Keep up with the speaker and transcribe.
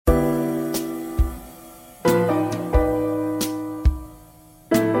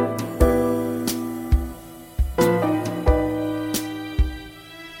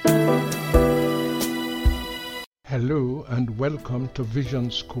and welcome to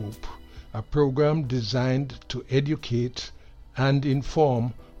Vision Scope, a program designed to educate and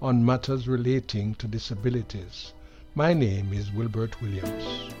inform on matters relating to disabilities. My name is Wilbert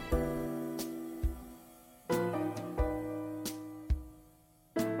Williams.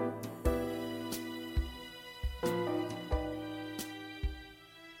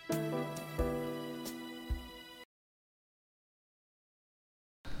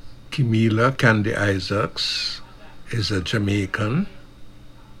 Kimila Candy Isaacs is a Jamaican.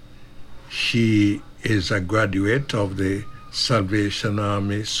 She is a graduate of the Salvation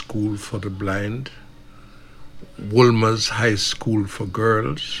Army School for the Blind, Wolmer's High School for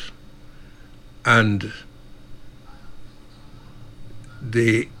Girls, and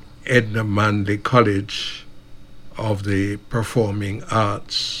the Edna Manley College of the Performing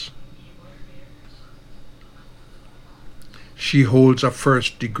Arts. She holds a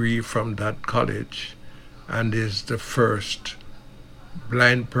first degree from that college and is the first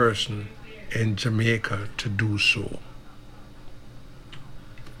blind person in Jamaica to do so.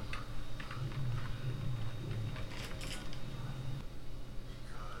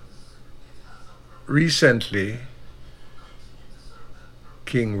 Recently,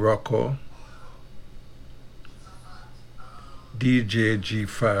 King Rocco, DJ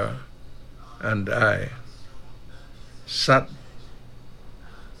G-Fire, and I sat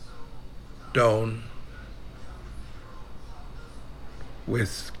down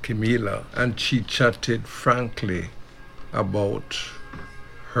with Kimila and she chatted frankly about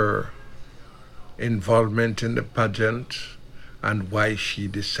her involvement in the pageant and why she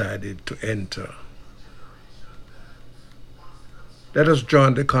decided to enter. Let us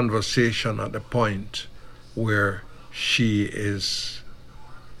join the conversation at the point where she is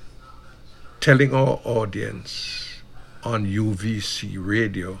telling our audience on UVC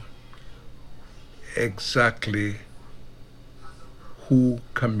radio exactly who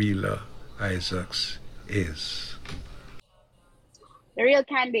Kimila Isaacs is. The real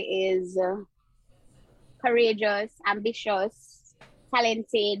Candy is courageous, ambitious,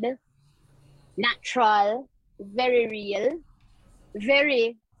 talented, natural, very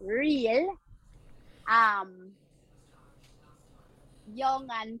real, young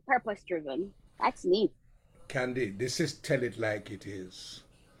and purpose-driven. That's me. Candy, this is Tell It Like It Is.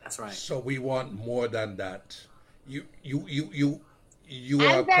 That's right. So we want more than that. You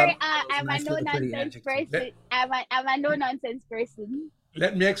I'm are. very. I'm a no-nonsense person. I'm a no-nonsense person.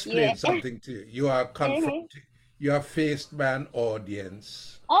 Let me explain something to you. You are confronted. You are faced by an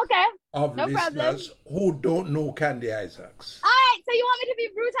audience. Okay. Of no listeners problem. who don't know Candy Isaacs. All right. So you want me to be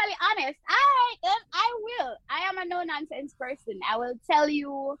brutally honest? All right. Then I will. I am a no-nonsense person. I will tell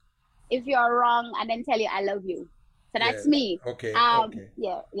you if you're wrong, and then tell you I love you. So that's me. Okay. Okay.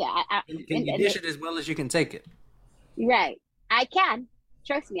 Yeah. Can you dish it as well as you can take it? Right. I can.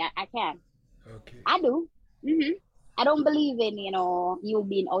 Trust me, I can. Okay. I do. I don't believe in, you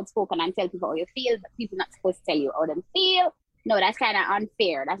being outspoken and tell people how you feel, but people not supposed to tell you how they feel. No, that's kind of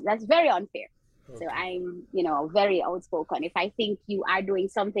unfair. That's very unfair. Okay. So I'm, very outspoken. If I think you are doing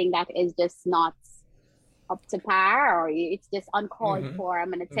something that is just not up to par or it's just uncalled for,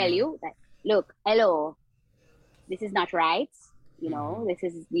 I'm going to tell you that, look, hello, this is not right. This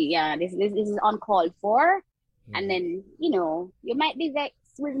is this is uncalled for. And then, you might be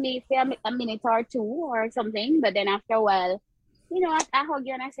vexed with me for a minute or two or something, but then after a while, I hug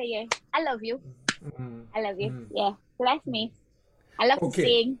you and I say, yeah, I love you. I love you. Yeah, so that's me. I love to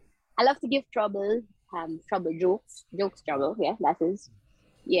sing. I love to give trouble jokes, trouble. Yeah, that is.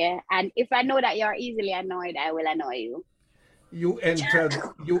 Yeah, and if I know that you're easily annoyed, I will annoy you. You entered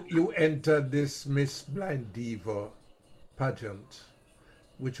you entered this Miss Blind Diva pageant,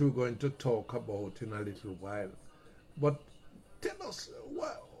 which we're going to talk about in a little while. But tell us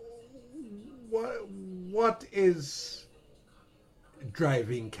what is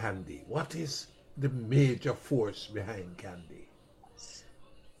driving Candy? What is the major force behind Candy?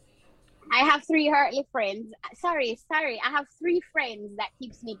 I have three heartly friends. Sorry. I have three friends that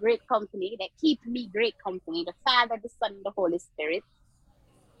keeps me great company. That keep me great company. The Father, the Son, and the Holy Spirit.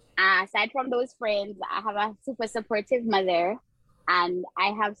 Aside from those friends, I have a super supportive mother, and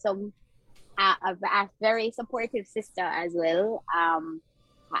I have a very supportive sister as well.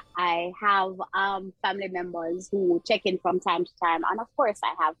 I have family members who check in from time to time, and of course,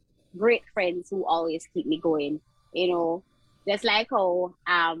 I have great friends who always keep me going. Just like how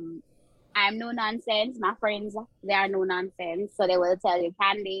I'm no nonsense. My friends, they are no nonsense, so they will tell you,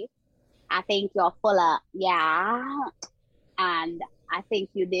 Candy, I think you're full of and I think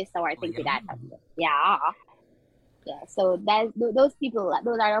you this or I think you that. Yeah. So those people,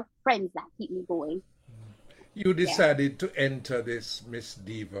 those are friends that keep me going. you decided to enter this Miss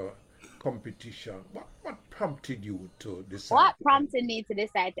Diva competition. What prompted you to decide? What prompted me to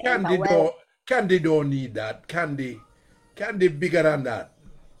decide to enter? Candy don't need that. Candy bigger than that.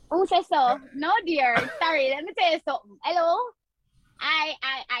 Who says so? No, dear. Sorry, let me tell you something. Hello. I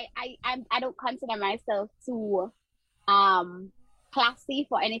don't consider myself too classy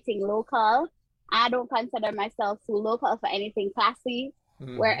for anything local. I don't consider myself too local for anything classy.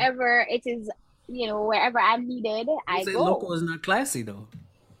 Mm-hmm. Wherever it is, wherever I'm needed, I go. Local is not classy though.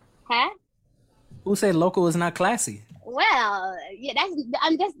 Huh? Who said local is not classy? Well, yeah,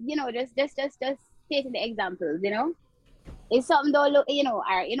 I'm just stating the examples, It's something though,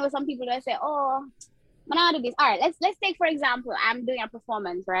 some people don't say, oh, I'm not do this. All right, let's take, for example, I'm doing a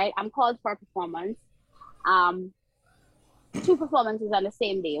performance, right? I'm called for a performance. 2 performances on the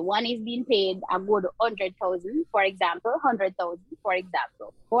same day. One is being paid a good 100,000, for example, 100,000, for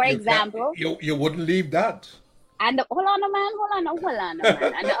example. You wouldn't leave that. And hold on, man. And the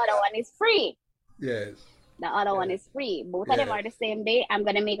other one is free. Yes. The other one is free. Both of them are the same day. I'm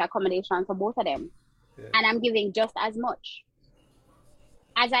going to make accommodation for both of them. Yeah. And I'm giving just as much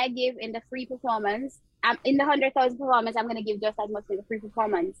as I give in the free performance. In the 100,000 performance, I'm going to give just as much in the free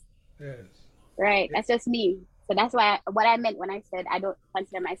performance. Yes. Right. Yes. That's just me. So that's what I meant when I said I don't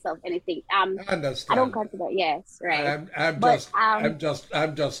consider myself anything. I understand. I don't consider. Yes. Right. I'm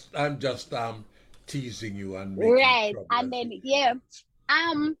just teasing you and right. And then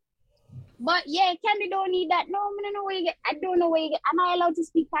but yeah, Candy don't need that. No, I don't know where you get. I don't know where you get. Am I allowed to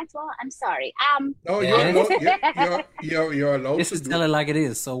speak patois? I'm sorry. No, you're allowed. This is tell it like it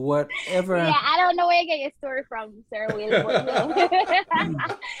is. So whatever. Yeah, I don't know where you get your story from, Sir Will.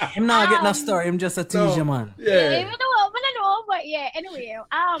 I'm not getting a story. I'm just a teaser, man. Yeah. I don't know, but yeah. Anyway,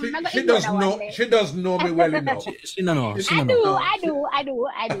 she does know me well enough. She know. I do.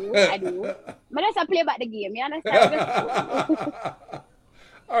 But that's a play about the game. You understand?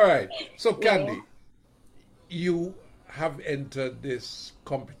 All right. So, Candy, you have entered this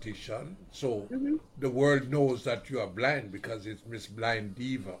competition. So the world knows that you are blind because it's Miss Blind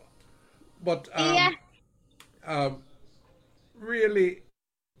Diva. But really,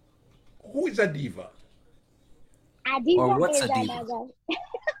 who is a diva? A diva or what's a diva?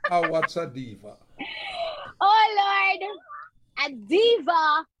 What's a diva? Oh, Lord. A diva.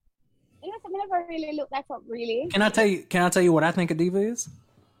 I never really looked that up, really. Can I tell you what I think a diva is?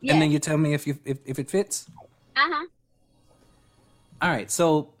 Yeah. And then you tell me if it fits? Uh-huh. All right.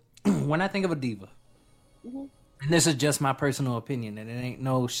 So when I think of a diva, and this is just my personal opinion, and it ain't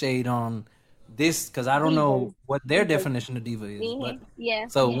no shade on this because I don't know what their definition of diva is. But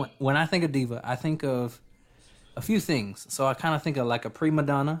so when I think of diva, I think of a few things. So I kind of think of like a prima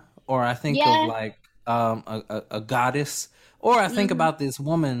donna, or I think of like a goddess, or I think about this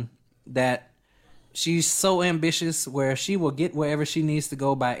woman that she's so ambitious where she will get wherever she needs to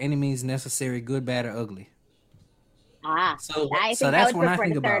go by any means necessary, good, bad, or ugly. So that's when I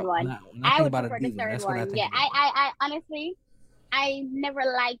think about when I think about a diva. That's what I think. Yeah, I honestly, I never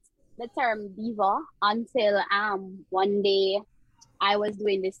liked the term diva until one day I was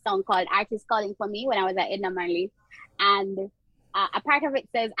doing this song called "Artist Calling for Me" when I was at Edna Marley, and a part of it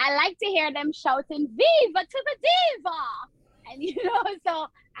says, "I like to hear them shouting Viva to the diva," and so.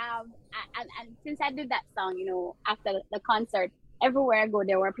 And since I did that song, after the concert, everywhere I go,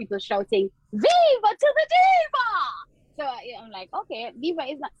 there were people shouting, "Viva to the diva!" So I'm like, okay, diva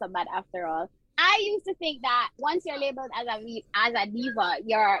is not so bad after all. I used to think that once you're labeled as a diva,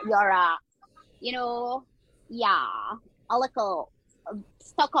 you're a little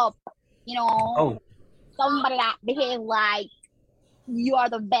stuck up, somebody that behaves like you are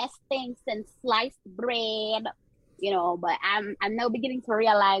the best thing since sliced bread. But I'm now beginning to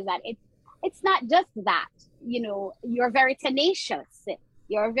realize that it's not just that. You're very tenacious.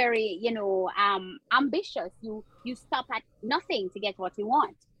 You're very, ambitious. You stop at nothing to get what you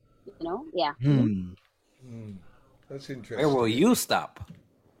want. Yeah. That's interesting. Where will you stop?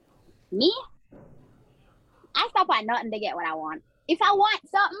 Me? I stop at nothing to get what I want. If I want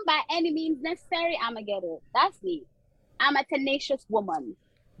something by any means necessary, I'm gonna get it. That's me. I'm a tenacious woman.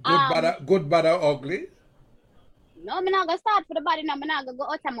 Good, bad, or ugly? No, I'm not gonna start for the body. No, I'm not gonna go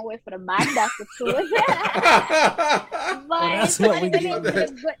out of my way for the bad. That's the truth. But that's what we do. Once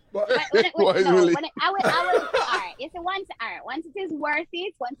it is worth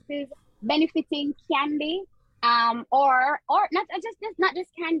it, once it is benefiting Candy, or not just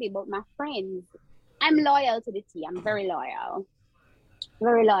Candy, but my friends. I'm loyal to the T. I'm very loyal.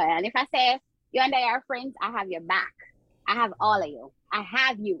 Very loyal. And if I say you and I are friends, I have your back. I have all of you. I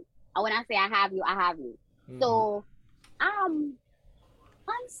have you. And when I say I have you, I have you. So,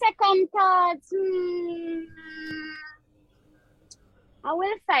 On second thoughts, I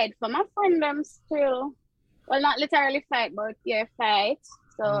will fight for my friend them still. Well, not literally fight, but yeah, fight.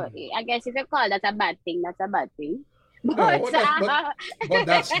 So I guess if you call that a bad thing, that's a bad thing. No, but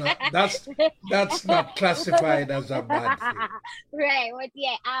that's not classified as a bad thing. Right. But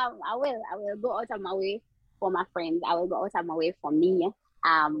yeah, I will go out of my way for my friends. I will go out of my way for me.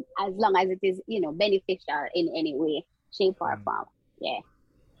 As long as it is, beneficial in any way, shape or form. Yeah.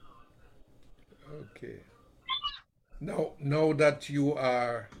 Okay. Now that you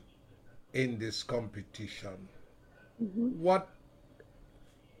are in this competition, what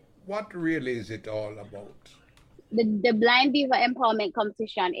really is it all about? The Blind Diva Empowerment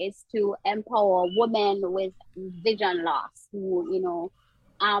Competition is to empower women with vision loss who,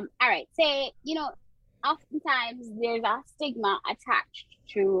 all right, say, oftentimes there's a stigma attached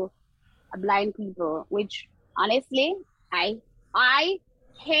to blind people, which honestly, I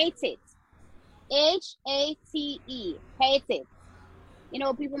hate it. HATE, hate it.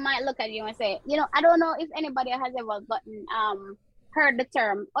 People might look at you and say, I don't know if anybody has ever heard the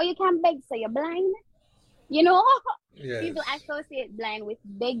term, oh, you can't beg, so you're blind. Yes. People associate blind with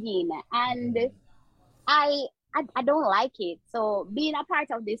begging, and I don't like it. So being a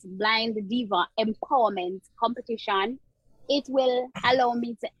part of this Blind Diva Empowerment Competition, it will allow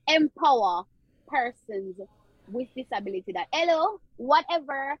me to empower persons with disability that, hello,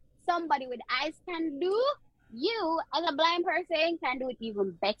 whatever somebody with eyes can do, you as a blind person can do it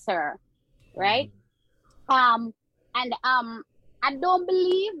even better, right? And I don't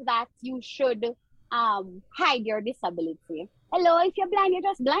believe that you should hide your disability. Hello, if you're blind, you're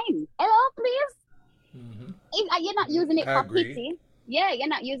just blind. Hello, please. You're not using it for pity. Yeah, you're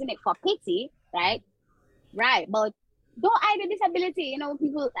not using it for pity, right? Right, but don't hide the disability.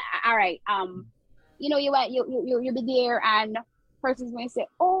 People. All right. You be there and persons may say,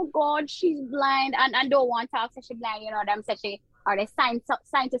 "Oh God, she's blind," and don't want to talk. So she's blind. Them say she, or they sign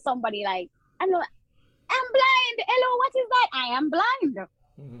to somebody like, I'm blind. Hello, what is that? I am blind.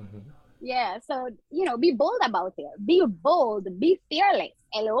 Yeah, so be bold about it. Be bold. Be fearless.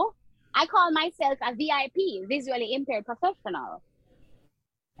 Hello, I call myself a VIP, visually impaired professional.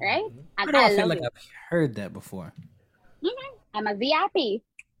 Right? And I feel like I've heard that before. I'm a VIP.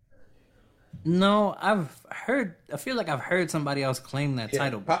 No, I feel like I've heard somebody else claim that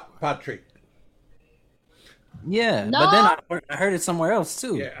title. Patrick. Yeah, no. But then I heard it somewhere else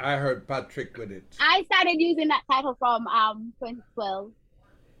too. Yeah, I heard Patrick with it. I started using that title from 2012.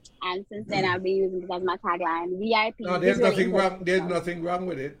 And since then, I've been using it as my tagline, VIP. No, there's nothing wrong. There's nothing wrong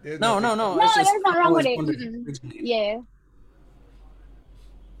with it. No. No, there's nothing wrong with it. Yeah.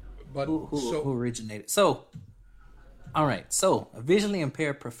 But who originated? So, all right. So, a visually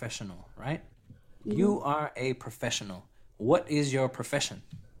impaired professional, right? You are a professional. What is your profession?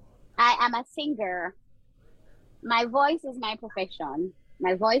 I am a singer. My voice is my profession.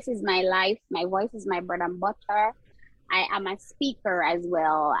 My voice is my life. My voice is my bread and butter. I am a speaker as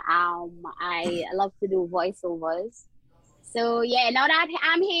well. I love to do voiceovers. So yeah, now that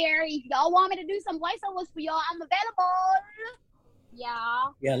I'm here, if y'all want me to do some voiceovers for y'all, I'm available.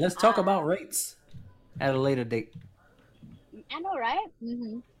 Yeah. Yeah, let's talk about rates at a later date. I know, right?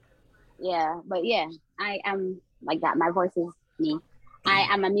 Yeah, but yeah, I am like that. My voice is me. I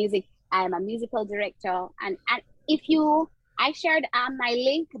am a musical director, and if I shared my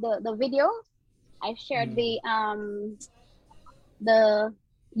link, the video. I shared the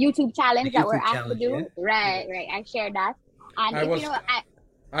YouTube challenge that we're asked to do. Yeah. Right. I shared that. And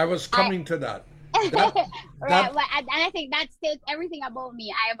I was coming to that. Right, and I think that states everything about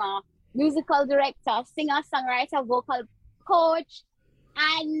me. I am a musical director, singer, songwriter, vocal coach,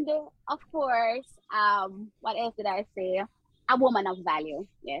 and of course, what else did I say? A woman of value.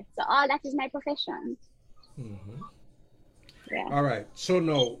 Yeah. So all that is my profession. Yeah. All right. So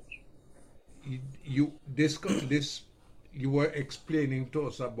now, you were explaining to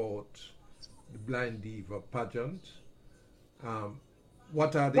us about the Blind Diva pageant.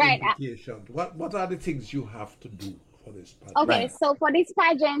 What are the implications? What are the things you have to do for this pageant? Okay, so for this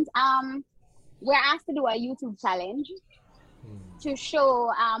pageant, we're asked to do a YouTube challenge to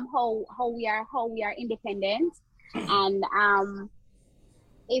show how we are independent, and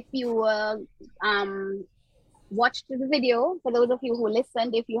if you watched the video, for those of you who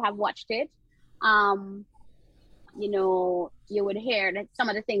listened, if you have watched it, you would hear that some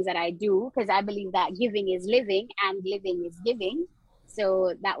of the things that I do, because I believe that giving is living and living is giving.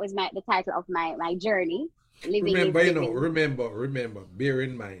 So that was the title of my journey. Remember, bear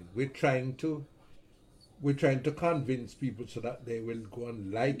in mind, we're trying to convince people so that they will go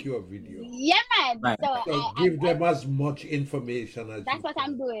and like your video. Yeah, man. understand? Right. So So give them as much information as that's you what can.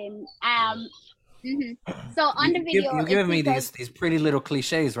 I'm doing. So on the video, You're giving me features... these pretty little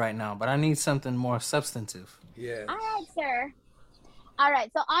cliches right now, but I need something more substantive. Yeah. All right, sir. All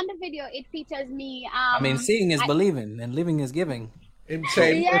right. So on the video, it features me. I mean, seeing is believing, and living is giving. Him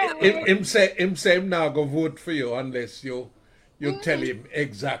say Yeah. him say him now go vote for you unless you tell him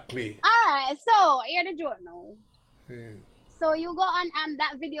exactly. All right. So here's the joke now. Yeah. So you go on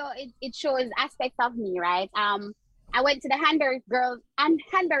that video. It shows aspects of me, right? I went to the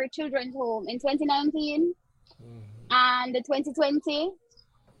Hanbury Children's Home in 2019 and 2020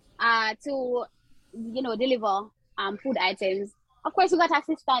 to deliver food items. Of course, we got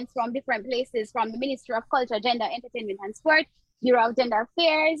assistance from different places, from the Ministry of Culture, Gender, Entertainment and Sport, Bureau of Gender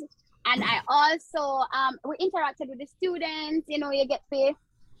Affairs, and I also we interacted with the students. You get to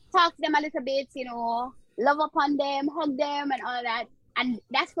talk to them a little bit, love upon them, hug them, and all that. And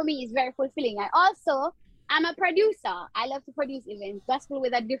that for me is very fulfilling. I'm a producer. I love to produce events. Gospel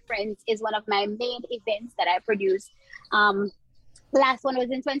with a Difference is one of my main events that I produce. The last one was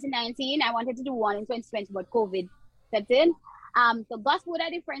in 2019. I wanted to do one in 2020, but COVID stepped in. So Gospel with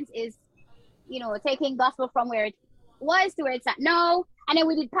a Difference is, taking gospel from where it was to where it's at now. And then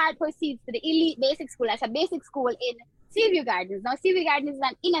we did part proceeds to the Elite Basic School. That's a basic school in Seaview Gardens. Now, Seaview Gardens is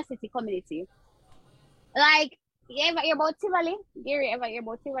an inner city community. Like, you ever hear about Tivoli? You ever hear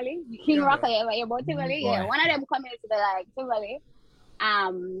about Tivoli? King Rocker, you ever hear about Tivoli? Yeah, one of them communities like Tivoli.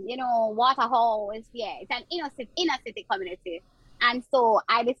 Waterhouse. Yeah, it's an inner city community. And so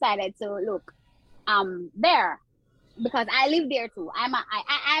I decided to look there because I live there too.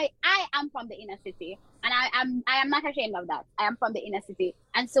 I am from the inner city, and I am not ashamed of that. I am from the inner city,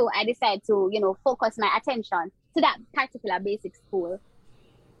 and so I decided to focus my attention to that particular basic school.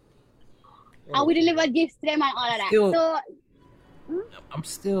 And we deliver gifts to them and all of that. I'm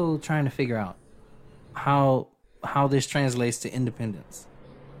still trying to figure out how this translates to independence.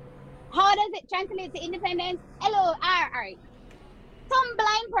 How does it translate to independence? Hello, all right. Some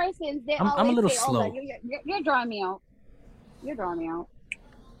blind persons, I'm a little slow. You're drawing me out. You're drawing me out.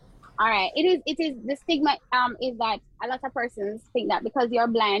 All right. It is the stigma is that a lot of persons think that because you're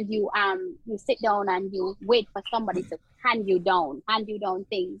blind, you sit down and you wait for somebody to hand you down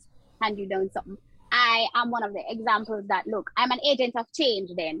things, hand you down something. I am one of the examples that, look, I'm an agent of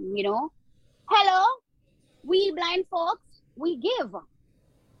change then, Hello, we blind folks, we give.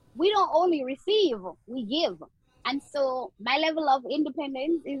 We don't only receive, we give. And so my level of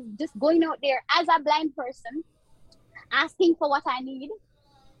independence is just going out there as a blind person, asking for what I need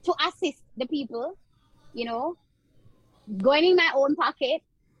to assist the people, going in my own pocket,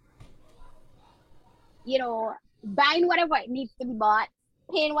 buying whatever it needs to be bought,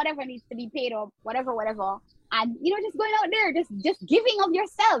 paying whatever needs to be paid up, whatever. And, just going out there, just giving of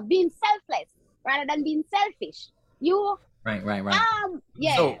yourself, being selfless rather than being selfish. Right.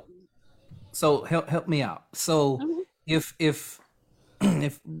 Yeah. So help me out. So if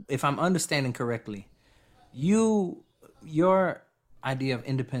I'm understanding correctly, your idea of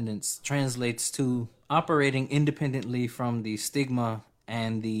independence translates to operating independently from the stigma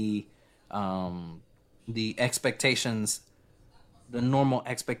and the expectations, the normal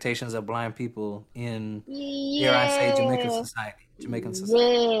expectations of blind people in, dare I say, Jamaican society.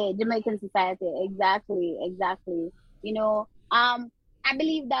 Yeah, Jamaican society. Exactly. I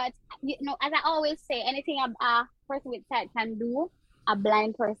believe that, as I always say, anything a person with sight can do, a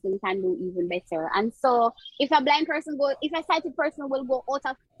blind person can do even better. And so if a sighted person will go out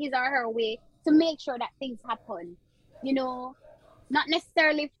of his or her way to make sure that things happen, not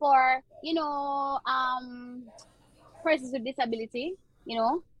necessarily for, persons with disability,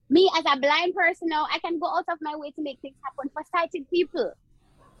 me as a blind person now, I can go out of my way to make things happen for sighted people.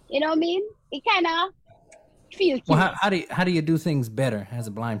 You know what I mean? It kind of feels cute. Well, how do you do things better as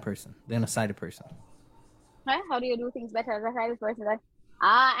a blind person than a sighted person? Huh? How do you do things better as a sighted person?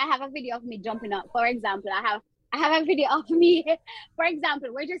 I have a video of me jumping up. For example, I have a video of me. For example,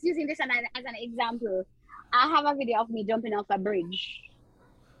 we're just using this as an example. I have a video of me jumping off a bridge,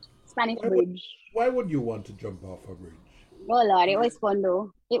 Spanish bridge. Why would you want to jump off a bridge? Oh Lord, it was fun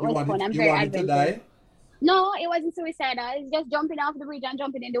though. It was fun. I'm very adventurous. You wanted to die? No, it wasn't suicidal. It's just jumping off the bridge and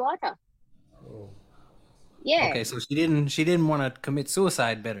jumping in the water. Oh. Yeah. Okay, so she didn't want to commit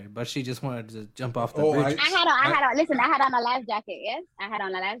suicide better, but she just wanted to jump off the bridge. I had on a life jacket. Yes, I had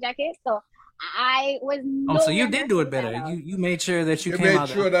on a life jacket. So I was. So you did do it better. You made sure that you came out.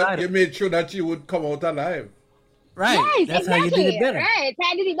 You made sure that you would come out alive. Right. Yes, that's exactly. how you did it better. Right.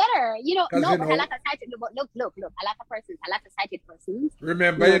 I did it better. But a lot of sighted. Look. A lot of sighted persons.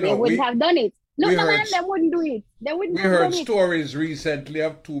 Remember, they wouldn't have done it. No, none of them wouldn't do it. They wouldn't. We heard stories recently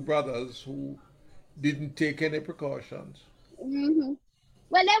of two brothers who didn't take any precautions. Mm-hmm.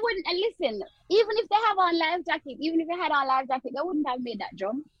 Well, they wouldn't. And listen, even if they have on life jacket, even if they had on life jacket, they wouldn't have made that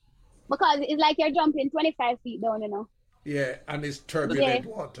jump because it's like you're jumping 25 feet down, you know. Yeah, and it's Yeah, turbulent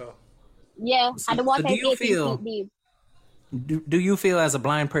water. yeah, So, and the so water do is you 18 feel feet deep. do you feel as a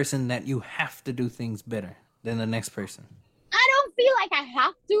blind person that you have to do things better than the next person? I don't feel like I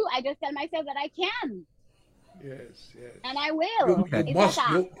have to. I just tell myself that I can, Yes, yes. and I You, will. you Okay. It's not must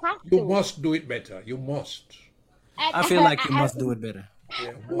a you, have you to. must do it better. You must. I feel like you I must do it better.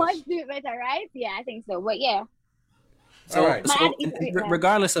 Yeah, must do it better, right? Yeah, I think so. But yeah, So, All right. my so yeah.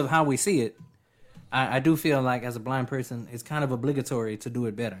 regardless of how we see it, I do feel like as a blind person, it's kind of obligatory to do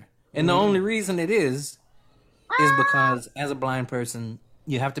it better. And the only reason it is because as a blind person,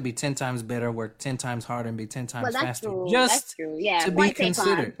 you have to be 10 times better, work 10 times harder, and be 10 Well, times that's faster true. just That's true. Yeah, to be point take on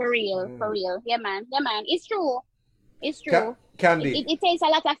considered. for real, for real. Yeah, man. Yeah, man. It's true. It's Ca- true. Candy. It takes a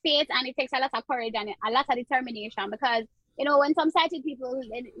lot of faith and it takes a lot of courage and a lot of determination because you know when some sighted people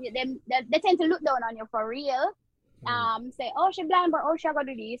they tend to look down on you for real. Say, oh, she blind, but oh, she gonna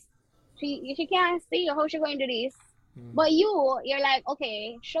do this. She can't see. How she going to do this? But you're like,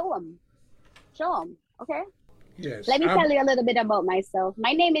 okay, show them. Okay. Yes. Let me tell you a little bit about myself.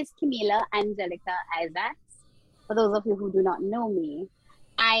 My name is Camila Angelica Isaacs. For those of you who do not know me,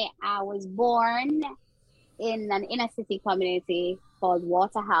 I was born in an inner city community called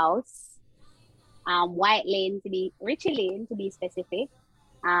Waterhouse, White Lane Richie Lane to be specific.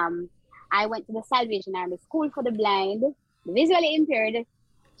 I went to the Salvation Army School for the Blind, the visually impaired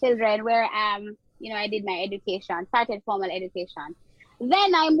children, where I did my education, started formal education.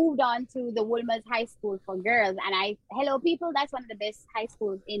 Then I moved on to the Wolmer's High School for Girls, and hello people, that's one of the best high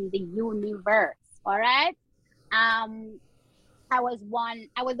schools in the universe. All right. I was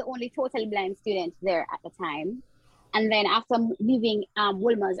the only totally blind student there at the time. And then after leaving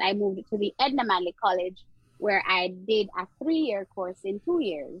Wolmer's, I moved to the Edna Manley College, where I did a 3-year course in 2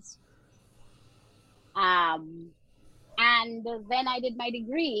 years. And then I did my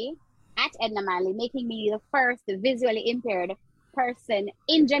degree at Edna Manley, making me the first visually impaired person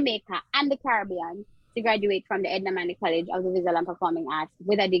in Jamaica and the Caribbean to graduate from the Edna Manley College of the Visual and Performing Arts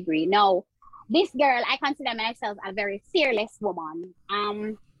with a degree. Now, this girl, I consider myself a very fearless woman.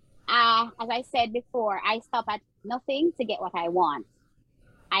 As I said before, I stop at nothing to get what I want.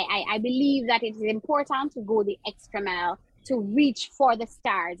 I believe that it is important to go the extra mile to reach for the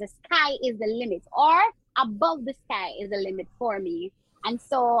stars. The sky is the limit, or above the sky is the limit for me. And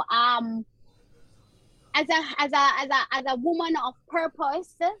so, as a woman of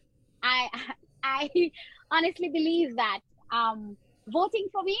purpose, I honestly believe that voting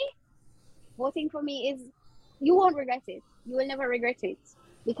for me is, you won't regret it. You will never regret it,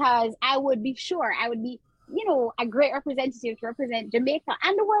 because I would be a great representative to represent Jamaica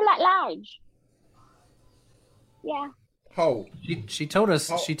and the world at large. Yeah. How? She told us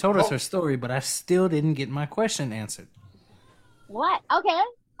her story, but I still didn't get my question answered. What? Okay. All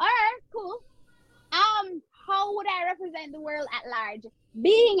right. Cool. How would I represent the world at large?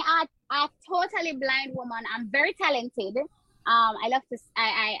 Being a totally blind woman, I'm very talented.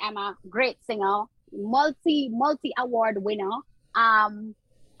 I am a great singer, multi award winner.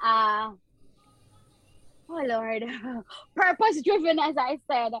 Oh Lord, purpose driven, as I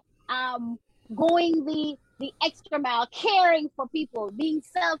said. Going the extra mile, caring for people, being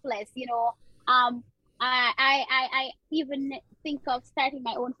selfless. I even think of starting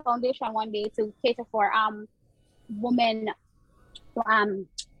my own foundation one day to cater for women,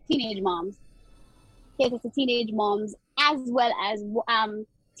 teenage moms, cater to teenage moms as well as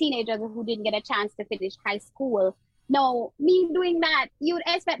teenagers who didn't get a chance to finish high school. Now, me doing that, you would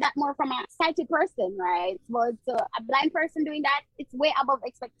expect that more from a sighted person, right? But a blind person doing that, it's way above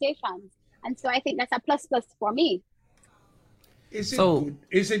expectations. And so I think that's a plus for me. Is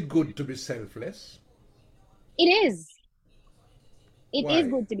it good to be selfless? It is. It Why? is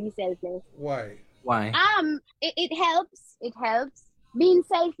good to be selfless. Why? Why? It helps. It helps. Being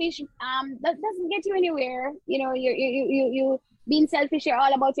selfish that doesn't get you anywhere. You being selfish, you're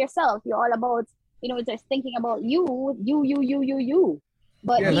all about yourself. You're all about, just thinking about you.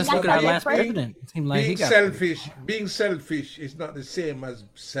 But Yeah, Let's look at our last president. It seemed like Being selfish is not the same as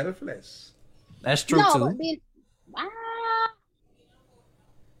selfless. That's true too. But being,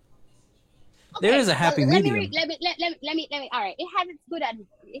 There is a happy medium. Let me. All right, it has its good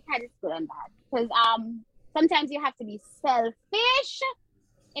and bad, because sometimes you have to be selfish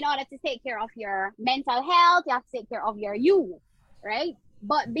in order to take care of your mental health. You have to take care of you, right?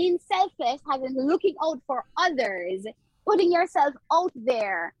 But being selfless has been looking out for others, putting yourself out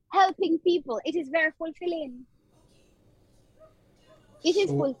there, helping people. It is very fulfilling. It is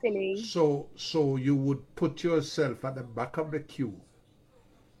fulfilling. So you would put yourself at the back of the queue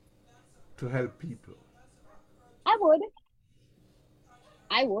to help people. I would.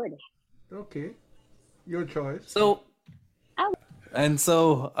 I would. Okay, your choice. So I would. and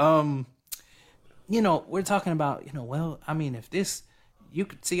so we're talking about, well, I mean, if this, you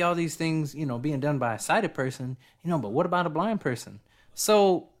could see all these things, being done by a sighted person, but what about a blind person?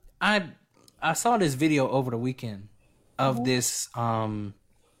 So I saw this video over the weekend of this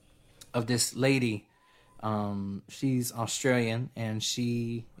lady. She's Australian and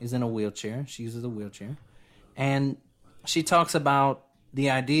she is in a wheelchair. She uses a wheelchair. And she talks about the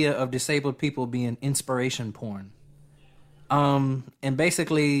idea of disabled people being inspiration porn. And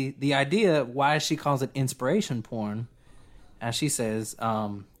basically the idea why she calls it inspiration porn, as she says,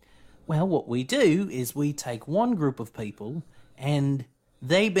 well, what we do is we take one group of people and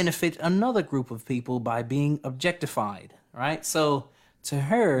they benefit another group of people by being objectified, right? So to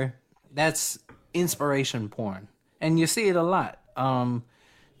her, that's inspiration porn. And you see it a lot.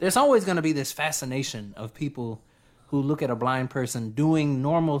 There's always going to be this fascination of people who look at a blind person doing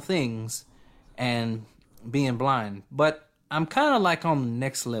normal things and being blind. But I'm kind of like on the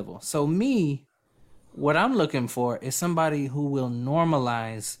next level. So me, what I'm looking for is somebody who will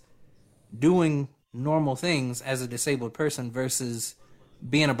normalize doing normal things as a disabled person versus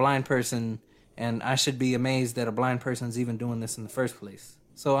being a blind person, and I should be amazed that a blind person's even doing this in the first place.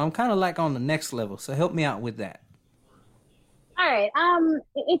 So I'm kind of like on the next level. So help me out with that. All right.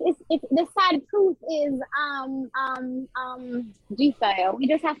 It's the sad truth is, G-File, we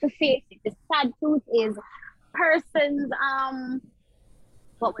just have to face it. The sad truth is persons,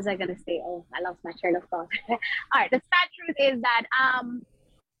 what was I going to say? Oh, I lost my train of thought. All right. The sad truth is that,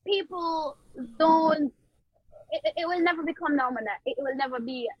 people don't, it will never become normal. It will never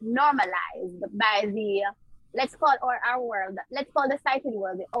be normalized by the, let's call our world, let's call the sighted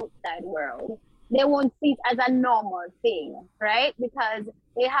world, the outside world. They won't see it as a normal thing, right? Because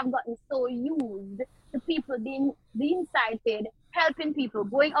they have gotten so used to people being sighted, helping people,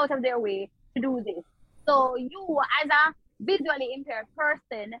 going out of their way to do this. So you, as a visually impaired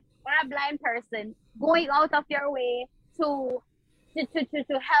person or a blind person, going out of your way to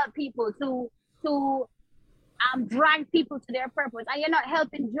help people, to drag people to their purpose, and you're not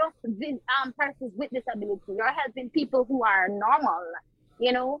helping just persons with disability. You're helping people who are normal.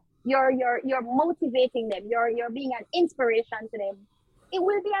 You're motivating them. You're being an inspiration to them. It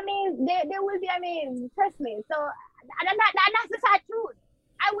will be amazing. They will be amazing. Trust me. So that's the sad truth.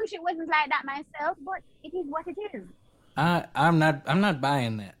 I wish it wasn't like that myself, but it is what it is. I'm not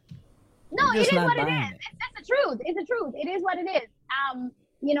buying that. No, it is what it is. It's the truth. It's the truth. It is what it is.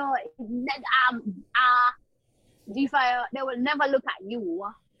 G-File, they will never look at you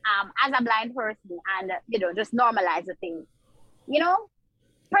as a blind person and just normalize the thing.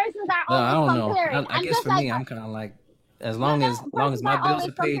 Persons are always comparing. I guess for me, I'm kind of like, as long as my bills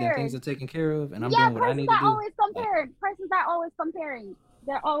are paid and things are taken care of, and I'm doing what I need to do. Persons are always comparing.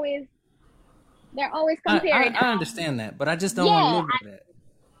 They're always comparing. I understand that, but I just don't want to live like that.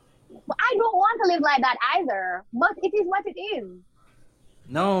 I don't want to live like that either, but it is what it is.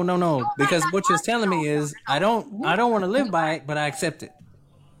 No, because what you're telling me is I don't want to live by it, but I accept it.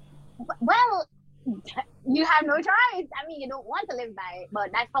 Well, you have no choice. I mean, you don't want to live by it,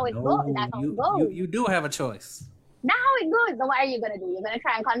 but that's how it goes. That's how it goes. You do have a choice. That's how it goes. So what are you gonna do? You're gonna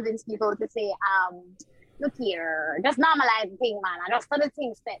try and convince people to say, look here, just normalize the thing, man. I just do the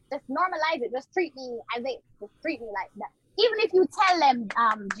thing set. Just normalize it. Just treat me as it. Just treat me like that. Even if you tell them,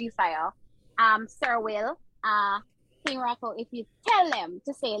 G-File, Sir Will, King Rocco, if you tell them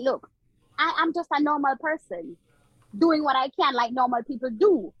to say, look, I'm just a normal person doing what I can like normal people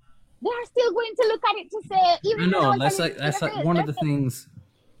do, they're still going to look at it to say, even though that's like one of the things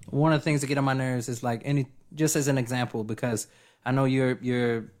that get on my nerves is like just as an example, because I know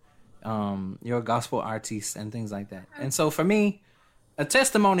you're a gospel artist and things like that. And so for me, a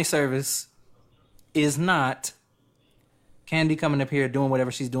testimony service is not Candy coming up here doing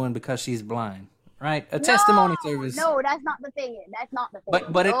whatever she's doing because she's blind. Right, testimony service. No, that's not the thing. That's not the thing.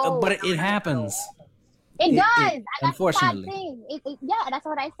 But it happens. It does. Unfortunately. That's the sad thing. That's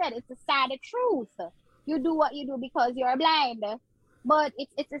what I said. It's the sad truth. You do what you do because you're blind, but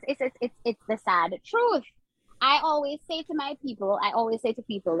it's the sad truth. I always say to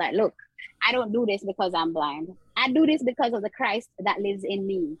people that, look, I don't do this because I'm blind. I do this because of the Christ that lives in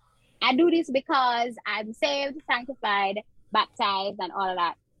me. I do this because I'm saved, sanctified, baptized, and all of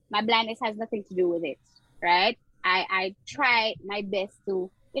that. My blindness has nothing to do with it, right? I try my best to,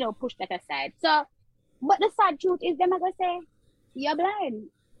 push that aside. So, but the sad truth is, them are going to say, you're blind.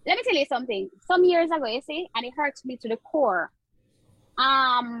 Let me tell you something. Some years ago, you see, and it hurts me to the core.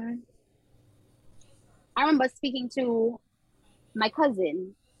 I remember speaking to my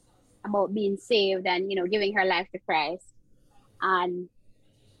cousin about being saved and, you know, giving her life to Christ. And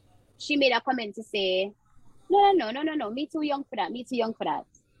she made a comment to say, no, me too young for that, me too young for that.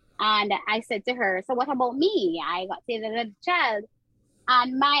 And I said to her, so what about me? I got saved as a child.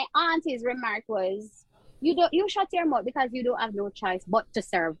 And my auntie's remark was, you shut your mouth because you don't have no choice but to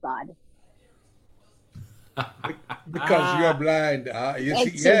serve God. Because you're blind. You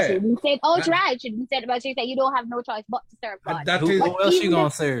see, She didn't say it outright. She didn't say it, but she said you don't have no choice but to serve God. That Who else she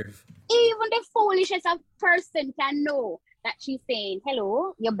gonna serve? Even the foolishest of person can know that she's saying,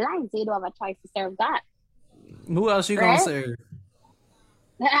 hello, you're blind, so you don't have a choice to serve God. Who else you gonna serve?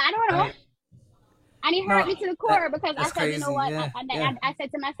 I don't know. And it hurt me to the core because I said, crazy. You know what? Yeah. And I said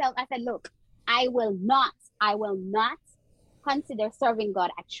to myself, I said, look, I will not consider serving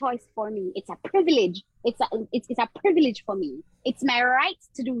God a choice for me. It's a privilege. It's a privilege for me. It's my right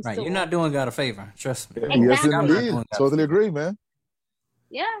to do so. You're not doing God a favor. Trust me. Exactly. Yes, indeed. Totally agree, man.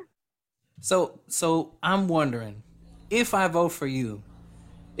 Yeah. So I'm wondering, if I vote for you,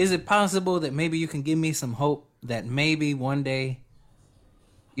 is it possible that maybe you can give me some hope that maybe one day,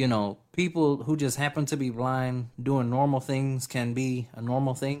 you know, people who just happen to be blind doing normal things can be a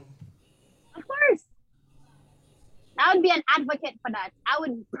normal thing? Of course. I would be an advocate for that. I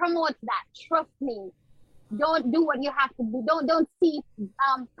would promote that. Trust me. Don't do what you have to do. Don't see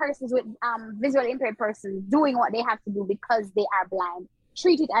persons with visually impaired persons doing what they have to do because they are blind.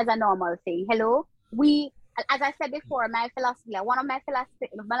 Treat it as a normal thing. Hello? As I said before, one of my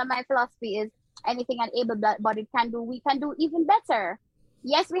philosophy is anything an able-bodied can do, we can do even better.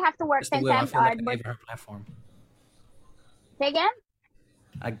 Yes, we have to work 10 times hard, but platform. Say again?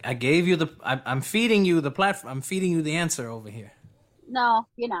 I gave you I'm feeding you the platform. I'm feeding you the answer over here. No,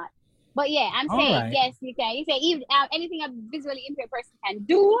 you're not. But yeah, I'm saying right. Yes, you can. You say even anything a visually impaired person can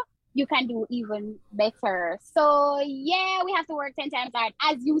do, you can do even better. So yeah, we have to work 10 times hard.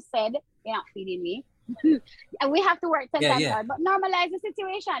 As you said, you're not feeding me. And we have to work 10 times hard. But normalize the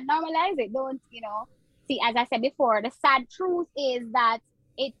situation. Normalize it. Don't, see, as I said before, the sad truth is that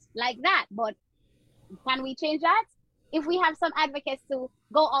it's like that. But can we change that? If we have some advocates to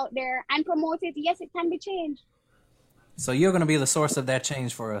go out there and promote it, yes, it can be changed. So you're going to be the source of that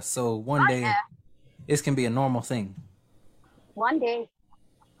change for us. So one day, this can be a normal thing. One day.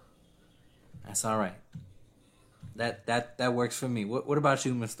 That's all right. That works for me. What about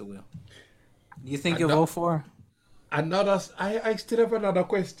you, Mr. Will? Do you think you'll vote for? I still have another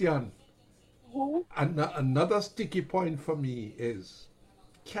question. Mm-hmm. Another sticky point for me is,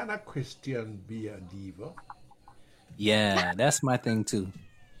 can a Christian be a diva? Yeah, that's my thing too.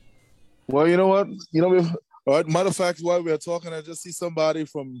 Well, you know what? All right, matter of fact, while we are talking, I just see somebody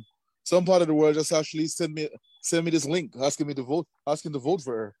from some part of the world just actually send me this link asking to vote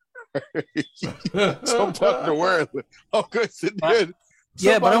for her. Some part of the world. Oh, good, it did.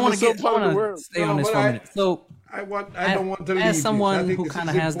 Yeah, but I want to stay on this for a minute. So I don't want to leave. As someone who kind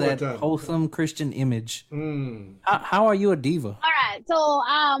of has that wholesome Christian image, how are you a diva? All right, so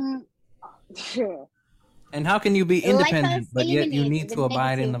and how can you be independent, but yet you need to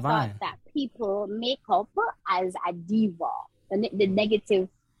abide in the vine? That people make up as a diva, the negative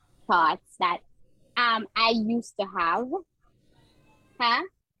thoughts that I used to have,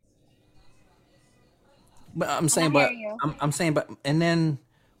 But I'm saying, and then,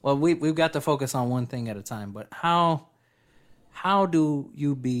 well, we've got to focus on one thing at a time. But how can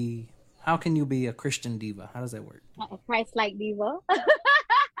you be a Christian diva? How does that work? A Christ-like diva.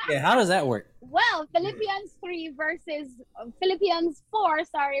 Yeah, how does that work? Well, Philippians 4, verse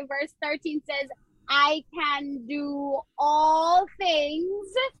 13 says, I can do all things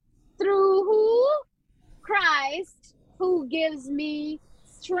through who? Christ, who gives me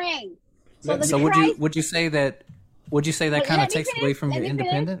strength. So would you say that kind of takes away from your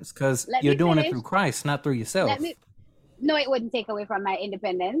independence? Because you're doing it through Christ, not through yourself. No, it wouldn't take away from my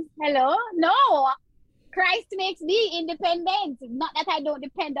independence. Hello? No. Christ makes me independent. Not that I don't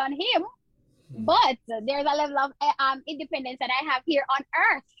depend on him, but there's a level of independence that I have here on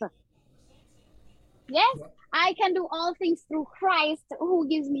earth. Yes, I can do all things through Christ who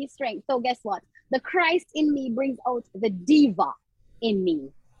gives me strength. So guess what? The Christ in me brings out the diva in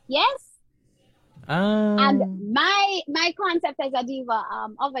me. Yes? And my concept as a diva,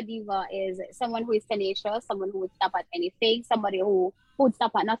 of a diva is someone who is tenacious, someone who would stop at anything, somebody who would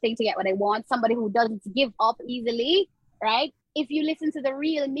stop at nothing to get what they want, somebody who doesn't give up easily, right? If you listen to the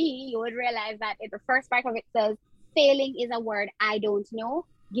real me, you would realize that in the first part of it says, failing is a word I don't know.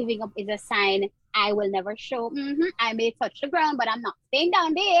 Giving up is a sign I will never show. I may touch the ground, but I'm not staying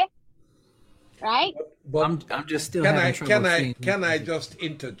down there. Right? But I'm just still having trouble seeing. Can I just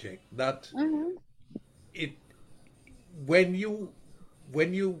interject that it when you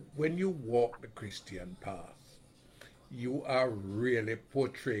walk the Christian path, you are really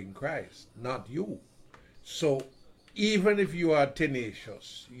portraying Christ, not you. So even if you are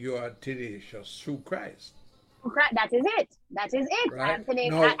tenacious through Christ. That is it. That is it. Right? Anthony,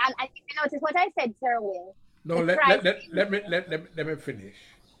 and if you notice what I said, Sir Will. No, let me finish.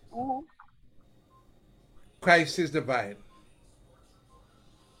 Christ is the vine,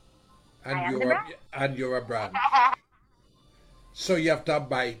 and you're a branch. So you have to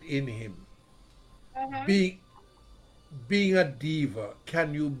abide in Him. Being a diva,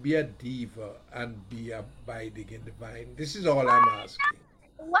 can you be a diva and be abiding in the vine? This is all I'm asking.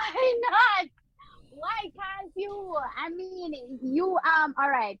 Why not? Why can't you? I mean, you all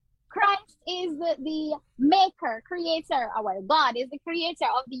right. Christ is the maker, creator. Our God is the creator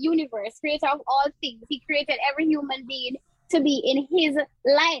of the universe, creator of all things. He created every human being to be in His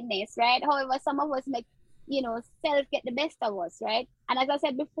likeness, right? However, some of us make, self get the best of us, right? And as I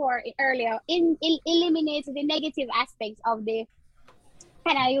said before earlier, eliminate the negative aspects of the,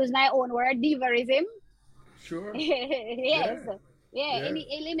 can I use my own word, divarism? Sure. Yes. Yeah.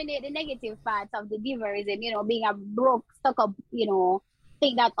 Eliminate the negative parts of the divarism, being a broke, stuck up,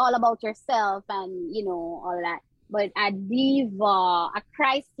 think that all about yourself and, all that. But a diva, a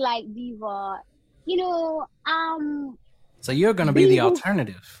Christ-like diva, So you're going to be the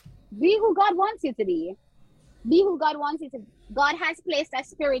alternative. Be who God wants you to be. Be who God wants you to be. God has placed a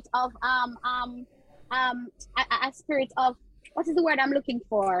spirit of a spirit of, what is the word I'm looking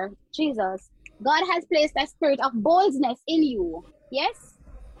for? Jesus. God has placed a spirit of boldness in you. Yes?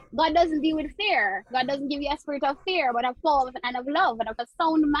 God doesn't deal with fear. God doesn't give you a spirit of fear, but of power and of love and of a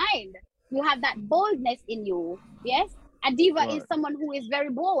sound mind. You have that boldness in you. Yes? A diva is someone who is very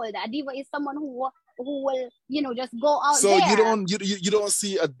bold. A diva is someone who will, just go out there. So you don't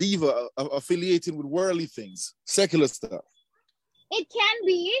see a diva affiliating with worldly things, secular stuff. It can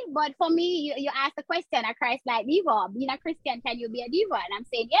be, but for me, you ask the question, a Christ-like diva. Being a Christian, can you be a diva? And I'm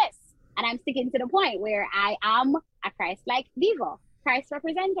saying yes. And I'm sticking to the point where I am a Christ-like diva. Christ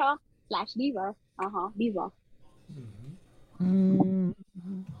representer / diva. Diva.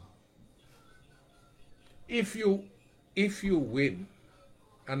 If you win,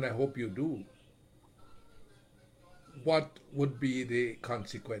 and I hope you do, what would be the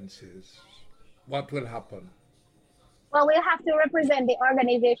consequences? What will happen? Well, we'll have to represent the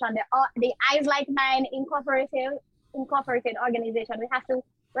organization, the Eyes Like Mine Incorporated organization. We have to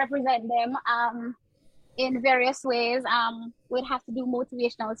represent them in various ways. We'd have to do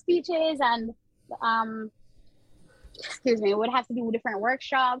motivational speeches and we'd have to do different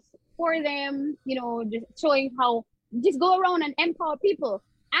workshops for them, just showing how, just go around and empower people.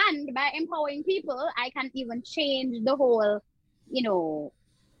 And by empowering people, I can even change the whole, what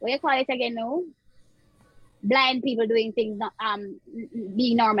do you call it again now? Blind people doing things not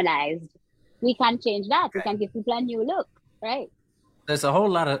being normalized. We can change that. We can give people a new look, right? There's a whole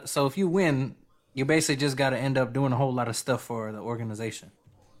lot of, so if you win, you basically just got to end up doing a whole lot of stuff for the organization.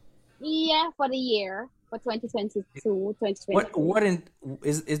 Yeah, for the year, for 2022, 2023.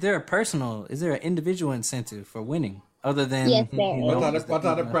 Is there an individual incentive for winning other than? Yes, there is. What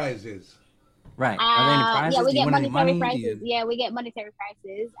are the prizes? Right. Are there any prizes? Yeah, we get monetary money? prizes. Yeah, we get monetary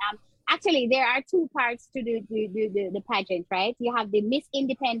prizes. Actually, there are two parts to the pageant, right? You have the Miss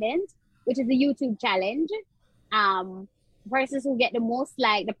Independent, which is the YouTube challenge. Versus who get the most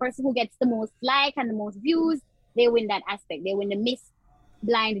like, the person who gets the most like and the most views, they win that aspect. They win the Miss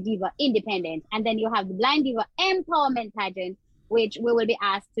Blind Diva Independent. And then you have the Blind Diva Empowerment Pageant, which we will be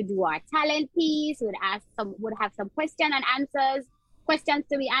asked to do our talent piece. Would have some questions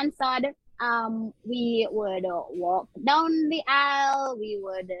to be answered. We would walk down the aisle. We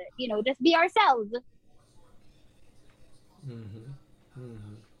would, just be ourselves.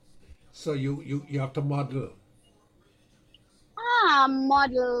 So you have to model.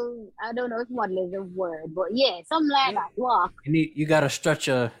 Model. I don't know if model is a word, but yeah, something like that. Walk. You gotta stretch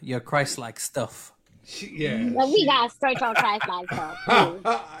your Christ-like stuff. We gotta stretch our Christ-like stuff.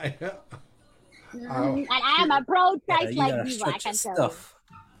 And I am a proud Christ-like diva. I can tell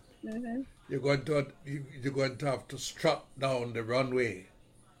you. You're going to have to strut down the runway.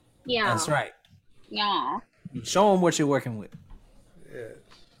 Yeah, that's right. Yeah. Show them what you're working with. Yes.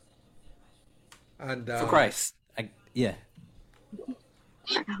 And for Christ, yeah.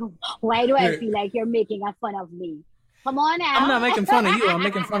 Why do I feel like you're making fun of me? Come on now. I'm not making fun of you. I'm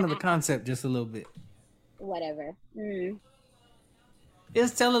making fun of the concept just a little bit. Whatever.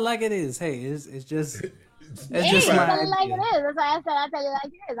 Just tell it like it is. Hey, it's just It's just I my tell it like idea. it is. That's why I said I tell you like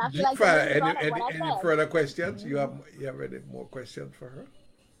it is. I feel like Jafar, you brought up what I any said. further questions? You have any more questions for her?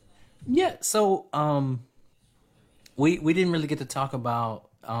 Yeah. So we didn't really get to talk about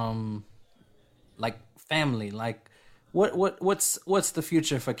like family. Like what's the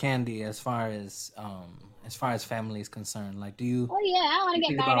future for Candy as far as family is concerned? Like, do you? Oh yeah, I want to get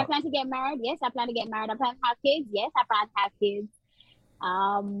think married. I about- plan to get married. Yes, I plan to get married. I plan to have kids. Yes, I plan to have kids.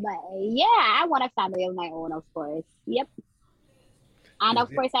 Yeah, I want a family of my own, of course. Yep. And of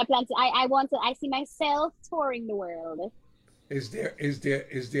course, I plan to. I want to. I see myself touring the world. Is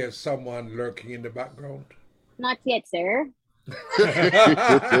there someone lurking in the background? Not yet, sir.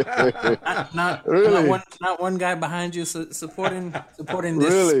 Not Really? not one guy behind you supporting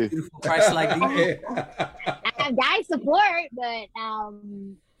this Really? beautiful Christ-like deed. I have guy support, but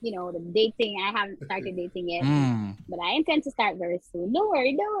the dating. I haven't started dating yet. But I intend to start very soon. Don't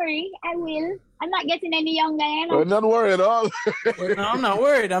worry. I will. I'm not getting any younger. Well, not worry at all. No, I'm not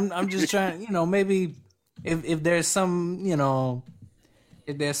worried. I'm just trying. Maybe if there's some,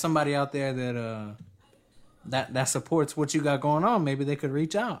 if there's somebody out there that supports what you got going on, maybe they could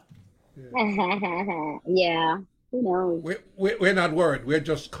reach out. Yeah. Who knows? We're not worried. We're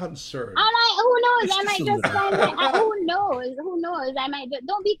just concerned. I'm like, who knows? I It's might just just a find who knows? Who knows? I might just,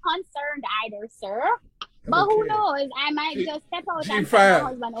 don't be concerned either, sir. But who Okay. knows? I might just step out and She find my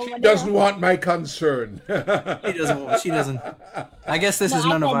husband over doesn't there. want my concern. She doesn't. I guess this is I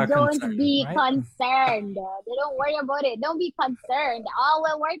none of said our don't concern. be Right? concerned. Don't worry about it. Don't be concerned. All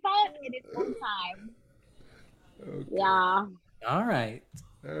will work out in its own time. Okay. Yeah. All right.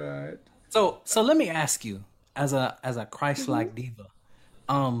 All right. So let me ask you, as a Christ-like diva,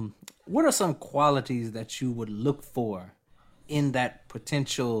 what are some qualities that you would look for in that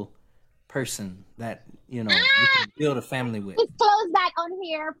potential person that you can build a family with? Just close that on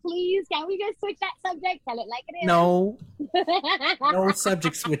here, please. Can we just switch that subject? Tell it like it is. No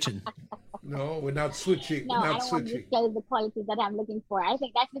subject switching. No, we're not switching. No, We're I not don't want to switching. disclose the qualities that I'm looking for. I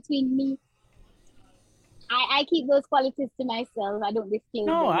think that's between me. I keep those qualities to myself. I don't disclose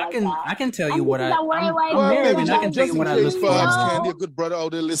No, them I like can that. I can tell And you what this is a worry I'm why married, you and I don't can tell just you what I in look case for. perhaps Perhaps No. Candy, a good brother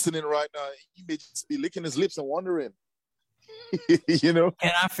out there listening right now, he may just be licking his lips and wondering. Can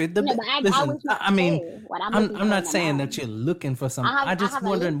I fit the No, but I listen? wish not I mean, say what I'm I'm looking for not in a saying man. that you're looking for something. I I'm just have a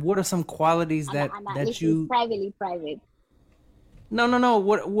wondering what are some qualities And that this is you privately private. no.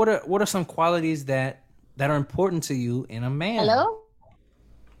 What are some qualities that are important to you in a man? Hello?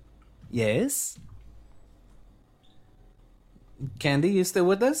 Yes. Candy, you still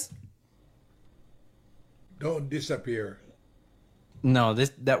with us? Don't disappear. No,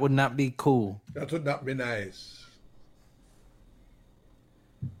 that would not be cool. That would not be nice.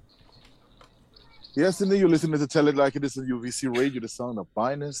 Yesterday, you're listening to Tell It Like It Is on UVC Radio, the sound of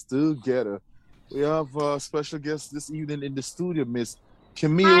finest together. We have a special guest this evening in the studio, Miss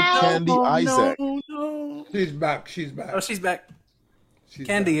Camille Candy Isaac. No. She's back. She's back. Oh, she's back. She's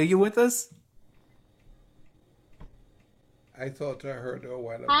Candy, back. are you with us? I thought I heard her a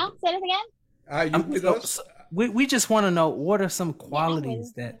while ago. Huh? Say it again? Are you with us? We just want to know what are some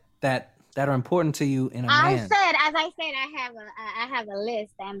qualities that are important to you in a As man. I said, I have a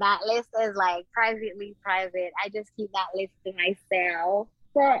list, and that list is like privately private. I just keep that list to myself.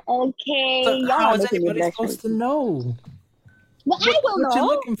 So, okay, So y'all how are is making me anybody blush. supposed to know But I will what you're know.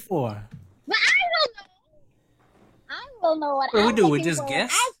 looking for? But I will know. I will know what What do we I'm do? We looking just for.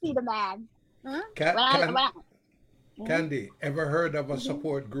 guess? I see the man. Huh? Can, When I- can- when I- Candy, ever heard of a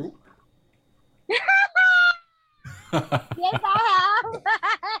support group? Yes, I have.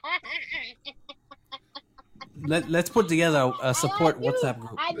 Let's put together a support I do. WhatsApp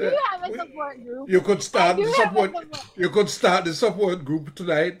group. I do have a support group. You could start I the do have a support. support- You could start the support group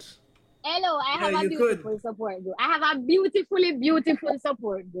tonight. Hello, I have Yeah, a you could. beautiful support group. I have a beautiful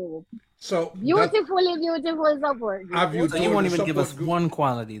support group. So that, Beautiful support group. Have you So you won't told the even give us support group- one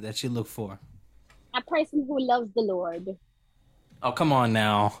quality that you look for. A person who loves the Lord. Oh, come on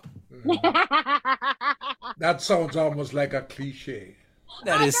now. that sounds almost like a cliche.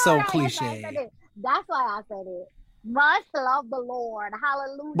 That I is know, so right? That's why I said cliche. it. That's why I said it. Must love the Lord.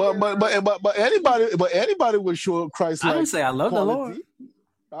 Hallelujah. But anybody will show Christ I like didn't say I love the Lord.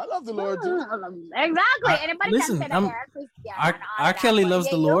 I love the Lord too. Exactly. Anybody listen, can say that they're a Christian. R. and all that, Kelly but loves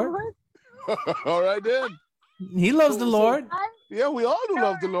the you Lord. All right then. He loves the Lord. Yeah, we all do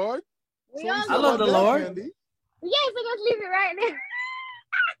love the Lord. We So all it's I not love about the that, Lord. Candy. Yes, so just leave it right there.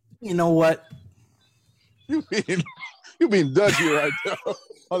 You know what? You being dodgy right now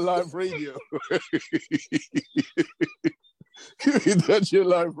on live radio. You being dodgy on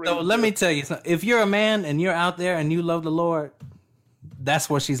live radio. So let me tell you something. If you're a man and you're out there and you love the Lord, that's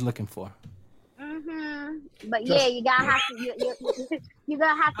what she's looking for. But yeah, you gotta have to. You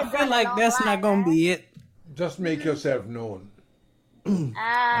gonna have to. I feel like that's not gonna be it. Just make yourself known. You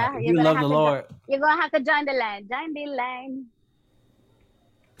love the Lord. You're gonna have to join the line. Join the line.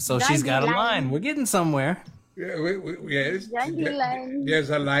 So she's got a line. We're getting somewhere. Yeah, yes. There's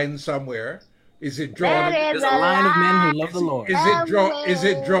a line somewhere. Is it drawn? There's a line of men who love the Lord. Is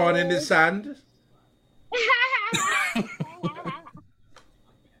it drawn in the sand?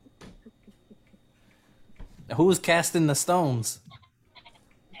 Who's casting the stones?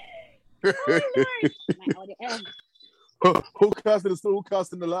 Who casting the stone? Who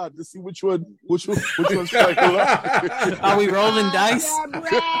casting the lot? To see which one strike the lot. Are we rolling dice?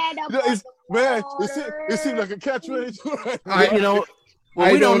 It seems like a catch-22.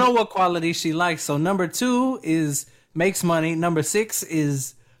 We don't know what quality she likes. So number 2 is makes money. Number 6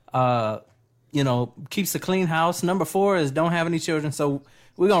 is keeps a clean house. Number 4 is don't have any children. So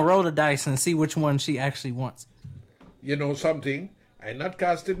we're gonna roll the dice and see which one she actually wants. You know something? I'm not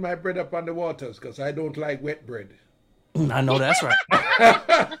casting my bread upon the waters because I don't like wet bread. I know that's right.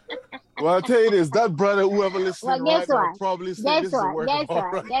 Well, I'll tell you this, that brother, whoever listening right now, probably say this is working all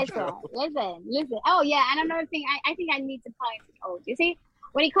right. Listen. Oh, yeah, and another thing, I think I need to point out. You see,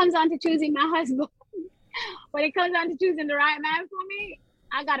 when it comes on to choosing my husband, when it comes on to choosing the right man for me,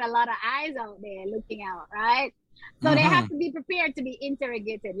 I got a lot of eyes out there looking out, right? So they have to be prepared to be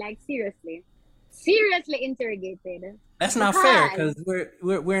interrogated, like seriously interrogated. That's not fair because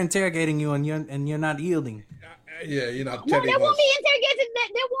we're interrogating you and you're not yielding. Yeah, you're not. No, they won't be interrogated.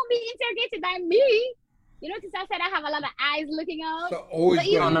 They won't be interrogated by me. You notice I said I have a lot of eyes looking out. So always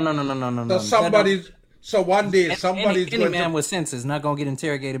no. So one day somebody's any man with sense is not gonna get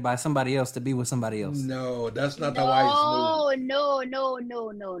interrogated by somebody else to be with somebody else. No, that's not a wise move.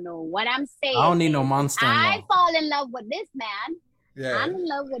 No. What I'm saying, I don't need no monster. I fall in love with this man. Yeah. I'm in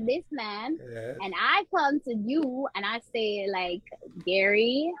love with this man, yeah. And I come to you and I say, like,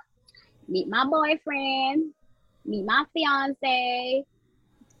 Gary, meet my boyfriend, meet my fiance.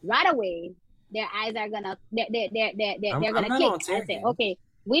 Right away, their eyes are gonna they're gonna click and say, okay,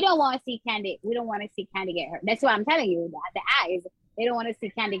 we don't want to see Candy. We don't want to see Candy get hurt. That's what I'm telling you. The eyes, they don't want to see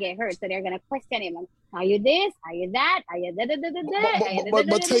Candy get hurt, so they're gonna question him. Are you this? Are you that? Are you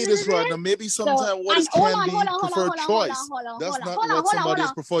But tell you this right now. Maybe sometimes what is Candy's preferred choice? That's not what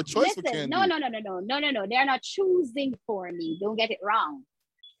somebody's preferred choice for Candy. No. They're not choosing for me. Don't get it wrong.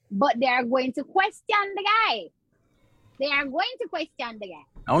 But they are going to question the guy. They are going to question the guy.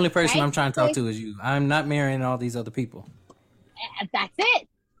 The only person I'm trying to talk to is you. I'm not marrying all these other people. That's it.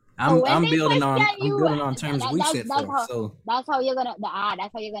 I'm building on terms we set for. So that's how you're gonna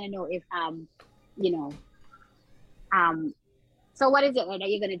know if so what is it that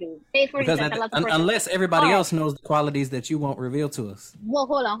you're gonna do? Say for instance, unless everybody else knows the qualities that you won't reveal to us. Well,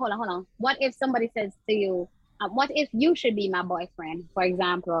 hold on. What if somebody says to you, what if you should be my boyfriend, for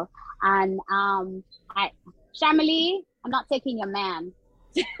example, and Shamali, I'm not taking your man.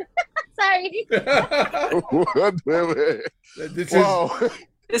 Sorry.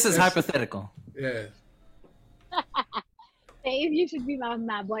 This is hypothetical. Yeah. Say if you should be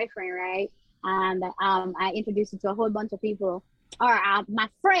my boyfriend, right? And I introduce you to a whole bunch of people, or my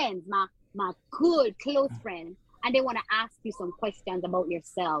friends, my good close friends, and they want to ask you some questions about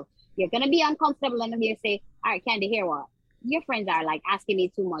yourself. You're gonna be uncomfortable, and you say, "All right, Candy, hear what? Your friends are like asking me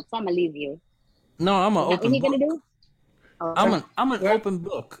too much, so I'm gonna leave you." No, I'm an open book. What are you gonna do? I'm an open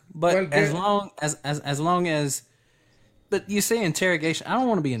book, but as long as, but you say interrogation. I don't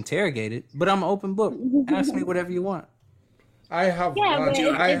want to be interrogated, but I'm an open book. Ask me whatever you want. I have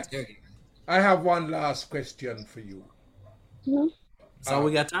one last question for you. Mm-hmm. That's all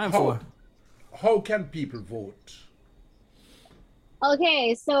we got time for. How can people vote?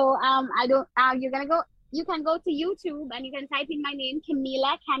 Okay, so you can go to YouTube and you can type in my name,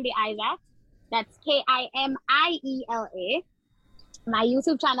 Kamiela Candy Isaac. That's Kimiela. My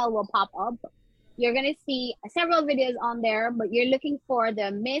YouTube channel will pop up. You're gonna see several videos on there, but you're looking for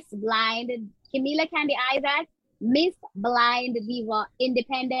the Miss Blind Kamiela Candy Isaac Miss Blind Diva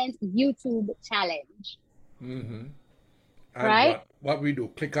Independent YouTube Challenge. Mm-hmm. Right? What we do?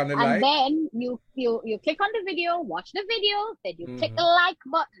 Click on the like, and then you click on the video, watch the video, then you click the like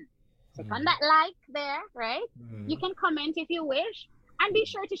button. Click on that like there, right? You can comment if you wish. And be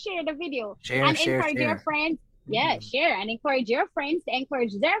sure to share the video and encourage your friends. Yeah, share and encourage your friends to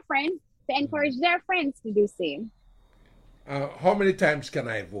encourage their friends to encourage their friends to do the same. How many times can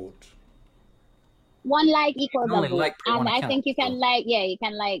I vote? One like equals a vote. Like and I think you can You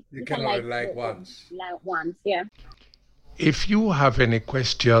can only like once. Like once, yeah. If you have any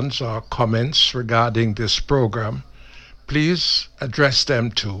questions or comments regarding this program, please address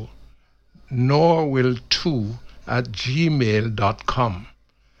them to norwill2@gmail.com.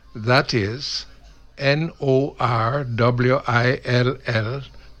 That is NORWILL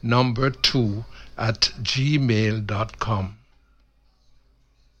number 2@gmail.com.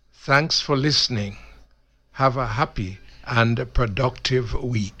 Thanks for listening. Have a happy and productive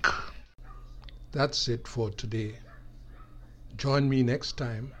week. That's it for today. Join me next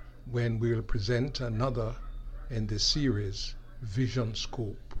time when we'll present another in the series Vision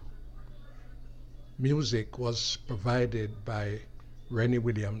Scope. Music was provided by Rennie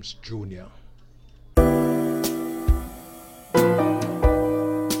Williams Jr.